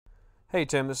Hey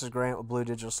Tim, this is Grant with Blu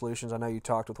Digital Solutions. I know you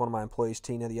talked with one of my employees,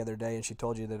 Tina, the other day, and she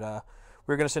told you that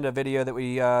we were going to send a video that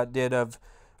we did of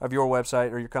your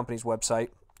website or your company's website.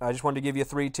 I just wanted to give you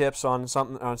 3 tips on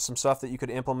some stuff that you could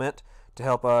implement to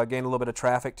help gain a little bit of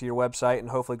traffic to your website and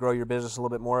hopefully grow your business a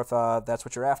little bit more if that's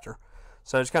what you're after.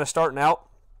 So just kind of starting out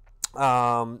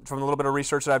from a little bit of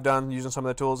research that I've done using some of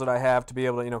the tools that I have to be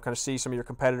able to kind of see some of your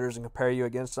competitors and compare you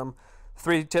against them.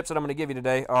 3 tips that I'm going to give you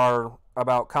today are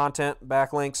about content,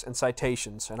 backlinks, and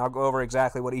citations, and I'll go over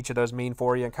exactly what each of those mean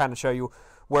for you and kind of show you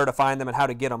where to find them and how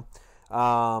to get them.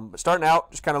 But starting out,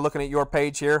 just kind of looking at your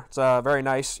page here, it's a very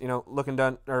nice,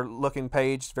 looking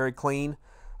page, very clean.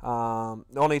 The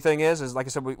only thing is like I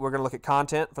said, we're going to look at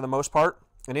content for the most part,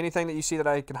 and anything that you see that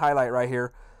I can highlight right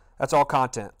here, that's all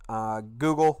content.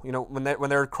 Google, when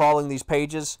they're crawling these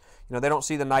pages, they don't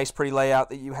see the nice, pretty layout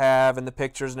that you have and the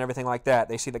pictures and everything like that.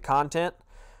 They see the content,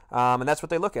 and that's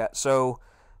what they look at. So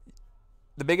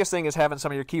the biggest thing is having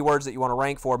some of your keywords that you want to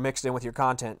rank for mixed in with your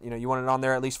content. You want it on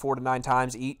there at least 4 to 9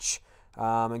 times each.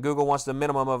 And Google wants the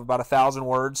minimum of about 1,000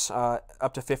 words,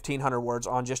 up to 1,500 words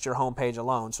on just your home page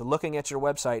alone. So looking at your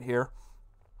website here,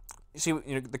 you see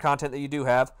the content that you do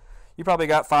have. You probably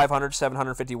got 500,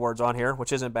 750 words on here,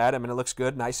 which isn't bad. I mean, it looks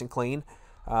good, nice and clean.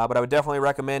 But I would definitely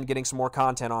recommend getting some more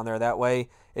content on there. That way,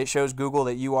 it shows Google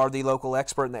that you are the local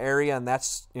expert in the area, and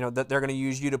that's that they're going to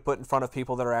use you to put in front of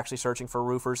people that are actually searching for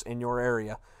roofers in your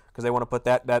area, because they want to put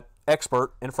that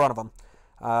expert in front of them.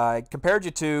 I compared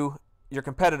you to your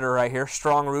competitor right here,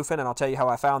 Strong Roofing, and I'll tell you how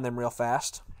I found them real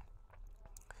fast.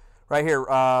 Right here,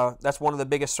 that's one of the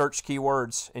biggest search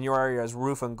keywords in your area is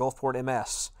roofing, Gulfport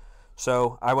MS.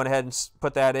 So I went ahead and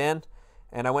put that in,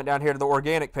 and I went down here to the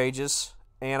organic pages,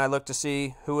 and I looked to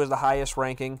see who is the highest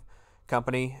ranking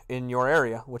company in your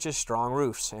area, which is Strong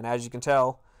Roofs. And as you can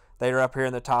tell, they are up here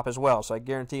in the top as well. So I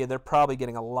guarantee you they're probably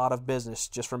getting a lot of business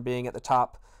just from being at the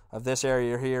top of this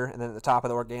area here and then at the top of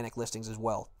the organic listings as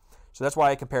well. So that's why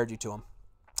I compared you to them.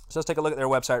 So let's take a look at their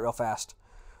website real fast.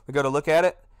 We go to look at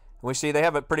it, and we see they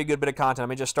have a pretty good bit of content. I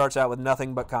mean, it just starts out with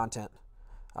nothing but content.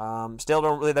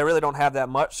 They really don't have that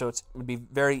much, so it would be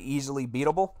very easily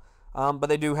beatable. But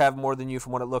they do have more than you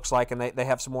from what it looks like, and they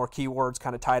have some more keywords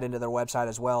kind of tied into their website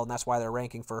as well, and that's why they're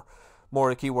ranking for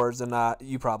more keywords than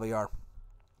you probably are,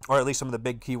 or at least some of the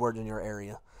big keywords in your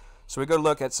area. So we go to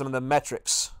look at some of the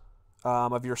metrics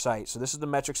of your site. So this is the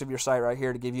metrics of your site right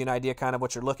here to give you an idea kind of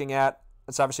what you're looking at.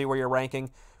 It's obviously where you're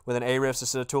ranking with an Ahrefs.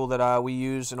 This is a tool that we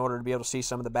use in order to be able to see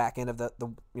some of the back end of the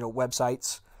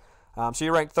websites. So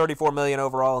you're ranked 34 million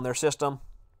overall in their system.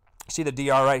 You see the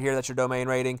DR right here, that's your domain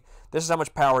rating. This is how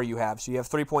much power you have. So you have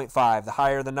 3.5. The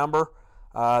higher the number,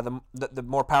 the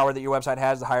more power that your website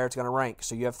has, the higher it's going to rank.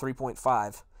 So you have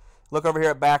 3.5. Look over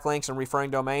here at backlinks and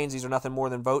referring domains. These are nothing more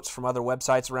than votes from other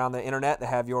websites around the internet that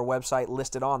have your website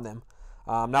listed on them.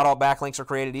 Not all backlinks are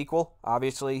created equal.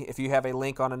 Obviously, if you have a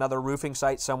link on another roofing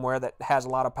site somewhere that has a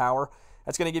lot of power,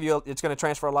 it's going to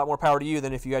transfer a lot more power to you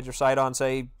than if you had your site on,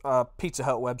 say, a Pizza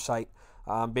Hut website,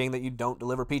 being that you don't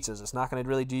deliver pizzas. It's not going to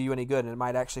really do you any good, and it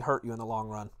might actually hurt you in the long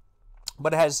run.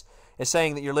 But it's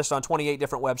saying that you're listed on 28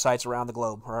 different websites around the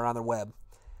globe or around the web.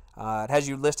 It has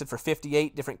you listed for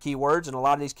 58 different keywords, and a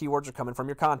lot of these keywords are coming from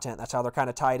your content. That's how they're kind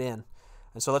of tied in.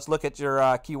 And so let's look at your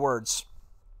keywords.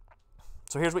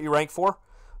 So here's what you rank for.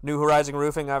 New Horizon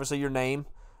Roofing, obviously your name.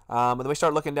 And then we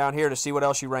start looking down here to see what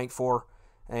else you rank for.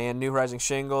 And New Horizon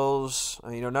Shingles,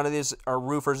 none of these are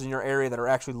roofers in your area that are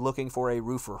actually looking for a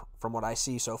roofer from what I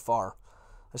see so far.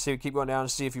 Let's see, we keep going down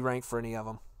and see if you rank for any of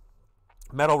them.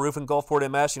 Metal Roofing Gulfport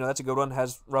MS, that's a good one.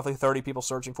 Has roughly 30 people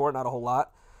searching for it, not a whole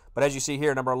lot. But as you see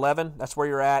here, number 11, that's where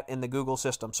you're at in the Google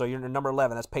system. So you're in number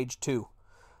 11, that's page 2.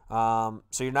 So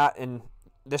you're not in,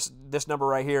 this number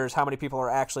right here is how many people are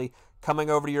actually coming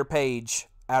over to your page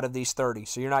out of these 30.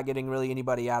 So you're not getting really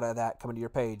anybody out of that coming to your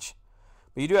page.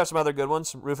 But you do have some other good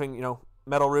ones. Roofing,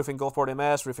 Metal Roofing, Gulfport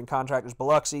MS, Roofing Contractors,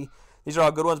 Biloxi. These are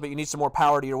all good ones, but you need some more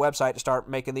power to your website to start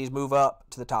making these move up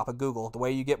to the top of Google. The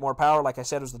way you get more power, like I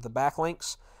said, is with the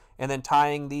backlinks, and then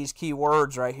tying these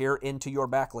keywords right here into your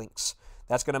backlinks.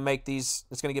 That's going to make these,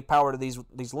 it's going to give power to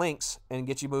these links and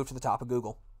get you moved to the top of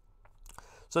Google.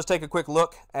 So let's take a quick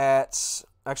look at,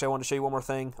 actually I want to show you one more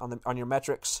thing on your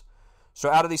metrics. So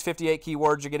out of these 58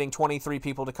 keywords, you're getting 23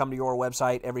 people to come to your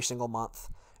website every single month.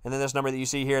 And then this number that you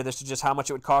see here, this is just how much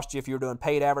it would cost you if you were doing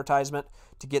paid advertisement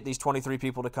to get these 23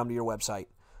 people to come to your website.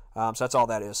 So that's all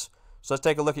that is. So let's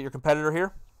take a look at your competitor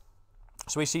here.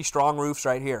 So we see Strong Roofs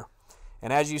right here.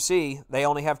 And as you see, they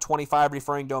only have 25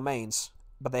 referring domains,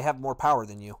 but they have more power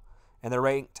than you. And they're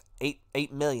ranked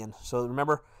 8 million. So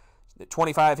remember,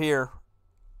 25 here,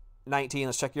 19.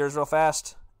 Let's check yours real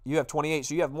fast. You have 28,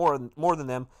 so you have more than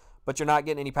them, but you're not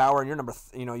getting any power, and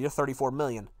you're 34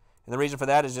 million. And the reason for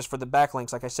that is just for the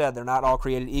backlinks. Like I said, they're not all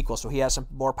created equal. So he has some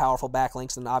more powerful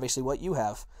backlinks than obviously what you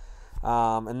have.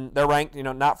 And they're ranked,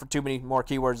 not for too many more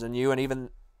keywords than you, and even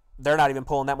they're not even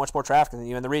pulling that much more traffic than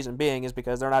you. And the reason being is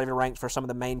because they're not even ranked for some of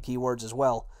the main keywords as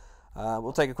well.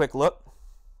 We'll take a quick look.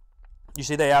 You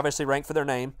see they obviously rank for their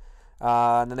name.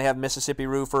 And then they have Mississippi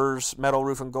roofers, metal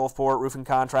roofing Gulfport, roofing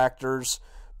contractors,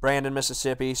 Brandon,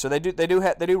 Mississippi. So they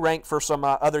do rank for some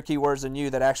other keywords than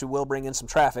you that actually will bring in some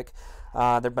traffic.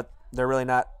 But they're really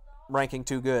not ranking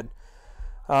too good.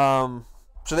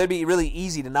 So they'd be really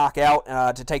easy to knock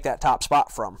out to take that top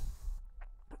spot from.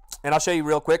 And I'll show you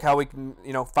real quick how we can,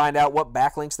 find out what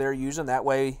backlinks they're using. That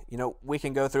way, we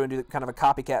can go through and do kind of a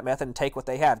copycat method and take what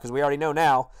they have, because we already know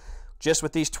now, just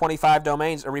with these 25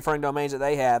 domains or referring domains that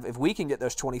they have, if we can get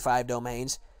those 25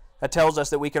 domains, that tells us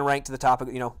that we can rank to the top,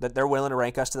 that they're willing to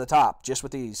rank us to the top just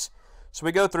with these. So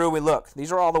we go through, we look.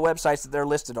 These are all the websites that they're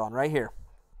listed on right here.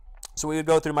 So we would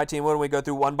go through, my team would, and we'd go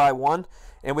through one by one,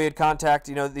 and we would contact,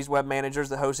 these web managers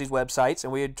that host these websites,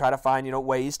 and we would try to find,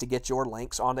 ways to get your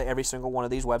links onto every single one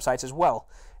of these websites as well.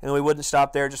 And we wouldn't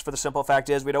stop there, just for the simple fact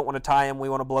is we don't want to tie them, we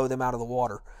want to blow them out of the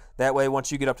water. That way,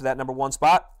 once you get up to that number one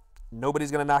spot,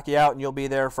 nobody's going to knock you out, and you'll be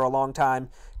there for a long time,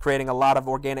 creating a lot of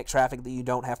organic traffic that you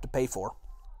don't have to pay for.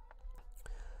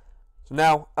 So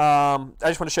now, I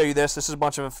just want to show you this. This is a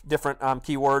bunch of different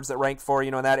keywords that rank for,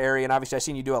 in that area. And obviously, I've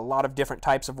seen you do a lot of different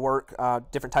types of work,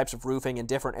 different types of roofing in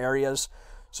different areas.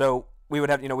 So we would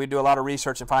have, we'd do a lot of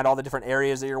research and find all the different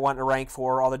areas that you're wanting to rank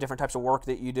for, all the different types of work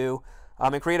that you do,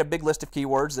 and create a big list of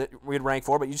keywords that we'd rank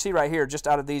for. But you see right here, just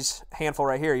out of these handful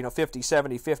right here, 50,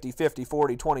 70, 50, 50,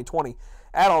 40, 20, 20,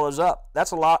 add all those up.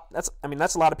 That's a lot. That's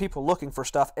a lot of people looking for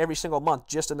stuff every single month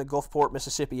just in the Gulfport,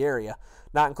 Mississippi area,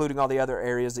 not including all the other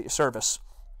areas that you service.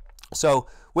 So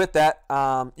with that,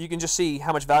 you can just see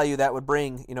how much value that would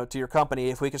bring, to your company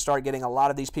if we could start getting a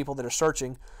lot of these people that are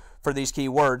searching for these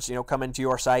keywords, coming to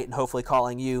your site and hopefully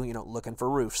calling you, looking for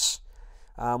roofs.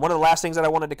 One of the last things that I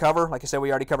wanted to cover, like I said, we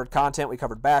already covered content, we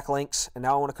covered backlinks, and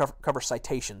now I want to cover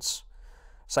citations.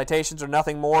 Citations are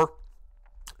nothing more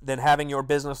than having your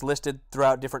business listed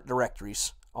throughout different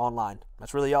directories online.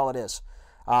 That's really all it is.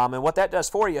 And what that does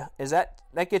for you is that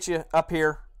gets you up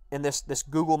here in this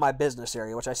Google My Business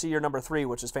area, which I see you're number 3,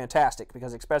 which is fantastic,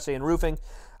 because especially in roofing,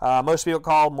 most people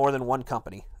call more than one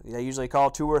company. They usually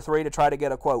call 2 or 3 to try to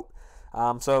get a quote.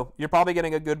 So you're probably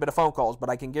getting a good bit of phone calls, but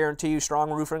I can guarantee you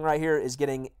Strong Roofing right here is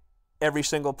getting every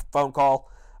single phone call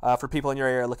for people in your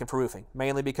area looking for roofing,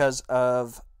 mainly because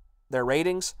of their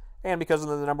ratings and because of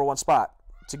the number 1 spot.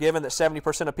 It's a given that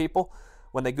 70% of people,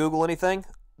 when they Google anything,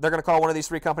 they're going to call one of these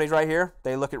 3 companies right here.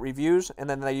 They look at reviews, and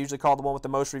then they usually call the one with the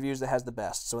most reviews that has the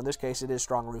best. So in this case, it is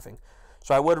Strong Roofing.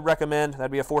 So I would recommend,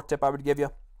 that'd be a 4th tip I would give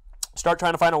you, start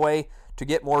trying to find a way to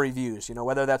get more reviews.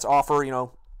 Whether that's offer,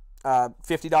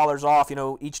 $50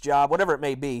 off, each job, whatever it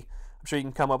may be. I'm sure you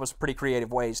can come up with some pretty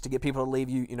creative ways to get people to leave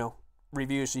you,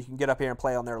 reviews so you can get up here and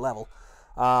play on their level.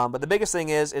 But the biggest thing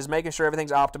is making sure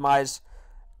everything's optimized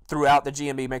throughout the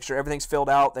GMB. Make sure everything's filled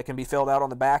out that can be filled out on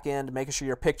the back end. Making sure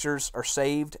your pictures are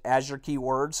saved as your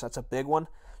keywords. That's a big one.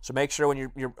 So make sure when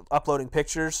you're uploading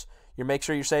pictures, make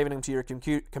sure you're saving them to your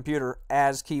computer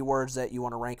as keywords that you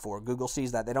want to rank for. Google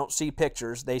sees that. They don't see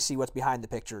pictures. They see what's behind the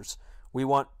pictures. We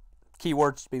want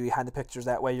keywords to be behind the pictures.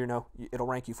 That way, it'll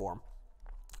rank you for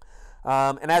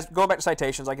them. And as going back to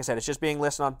citations, like I said, it's just being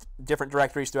listed on different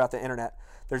directories throughout the internet.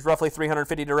 There's roughly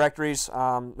 350 directories.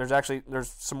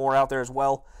 There's some more out there as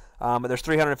well, but there's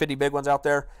 350 big ones out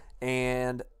there.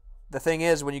 And the thing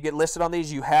is, when you get listed on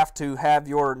these, you have to have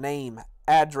your name,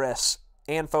 address,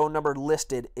 and phone number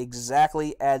listed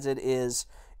exactly as it is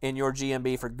in your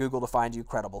GMB for Google to find you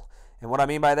credible. And what I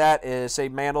mean by that is, say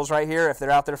Mandels right here, if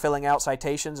they're out there filling out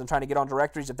citations and trying to get on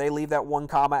directories, if they leave that 1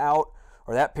 comma out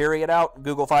or that period out,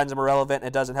 Google finds them irrelevant and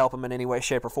it doesn't help them in any way,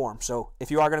 shape, or form. So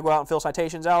if you are going to go out and fill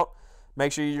citations out,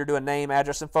 make sure you're doing name,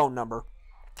 address, and phone number,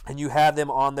 and you have them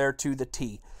on there to the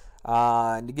T.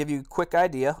 And to give you a quick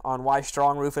idea on why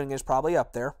Strong Roofing is probably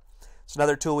up there, it's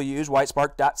another tool we use,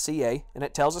 whitespark.ca, and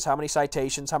it tells us how many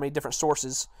citations, how many different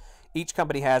sources each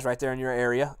company has right there in your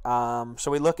area.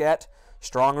 So we look at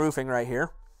Strong Roofing right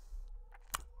here.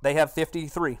 They have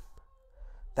 53.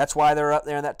 That's why they're up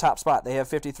there in that top spot. They have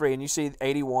 53, and you see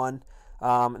 81.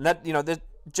 And that,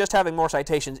 just having more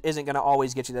citations isn't going to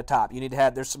always get you to the top. You need to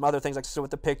have, there's some other things like I said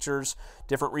with the pictures,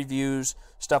 different reviews,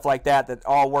 stuff like that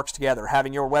all works together.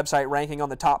 Having your website ranking on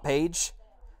the top page,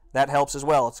 that helps as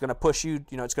well. It's going to push you,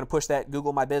 it's going to push that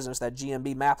Google My Business, that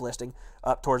GMB map listing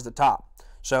up towards the top.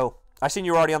 So I seen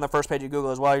you're already on the first page of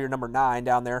Google as well. You're number 9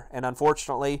 down there. And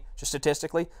unfortunately, just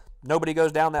statistically, nobody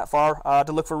goes down that far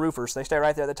to look for roofers. They stay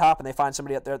right there at the top, and they find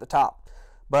somebody up there at the top.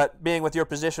 But being with your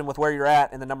position, with where you're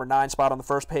at, in the number 9 spot on the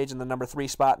first page and the number 3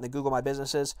 spot in the Google My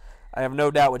Businesses, I have no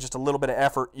doubt with just a little bit of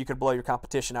effort, you could blow your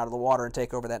competition out of the water and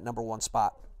take over that number 1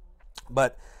 spot.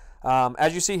 But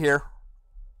as you see here,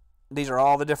 these are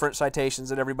all the different citations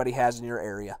that everybody has in your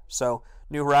area. So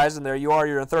New Horizon, there you are.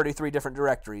 You're in 33 different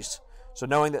directories. So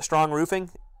knowing that Strong Roofing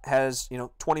has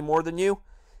 20 more than you,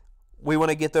 we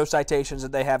want to get those citations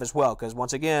that they have as well, because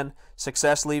once again,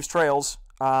 success leaves trails.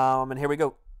 And here we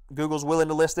go. Google's willing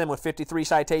to list them with 53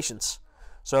 citations.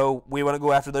 So we want to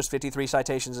go after those 53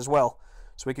 citations as well.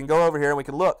 So we can go over here and we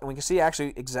can look and we can see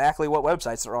actually exactly what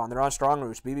websites they're on. They're on Strong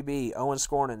Roofs, BBB, Owens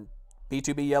Corning,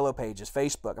 B2B Yellow Pages,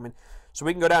 Facebook. I mean, so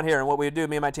we can go down here, and what we would do,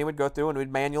 me and my team would go through and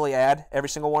we'd manually add every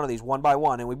single one of these one by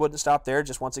one, and we wouldn't stop there.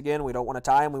 Just once again, we don't want to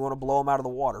tie them. We want to blow them out of the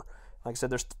water. Like I said,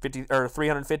 there's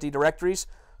 350 directories.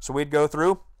 So we'd go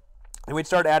through and we'd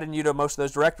start adding you to most of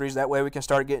those directories. That way we can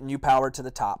start getting you powered to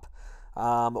the top.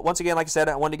 But once again, like I said,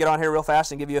 I wanted to get on here real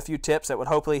fast and give you a few tips that would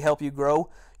hopefully help you grow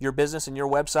your business and your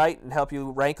website and help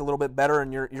you rank a little bit better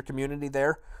in your community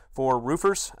there for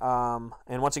roofers.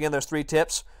 And once again, those 3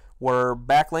 tips were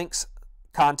backlinks,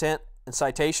 content, and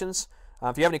citations.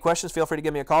 If you have any questions, feel free to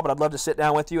give me a call, but I'd love to sit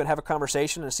down with you and have a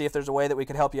conversation and see if there's a way that we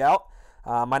could help you out.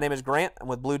 My name is Grant. I'm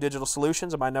with Blu Digital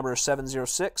Solutions, and my number is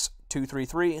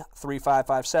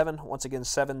 706-233-3557. Once again,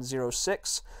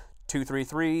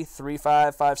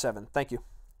 706-233-3557. Thank you.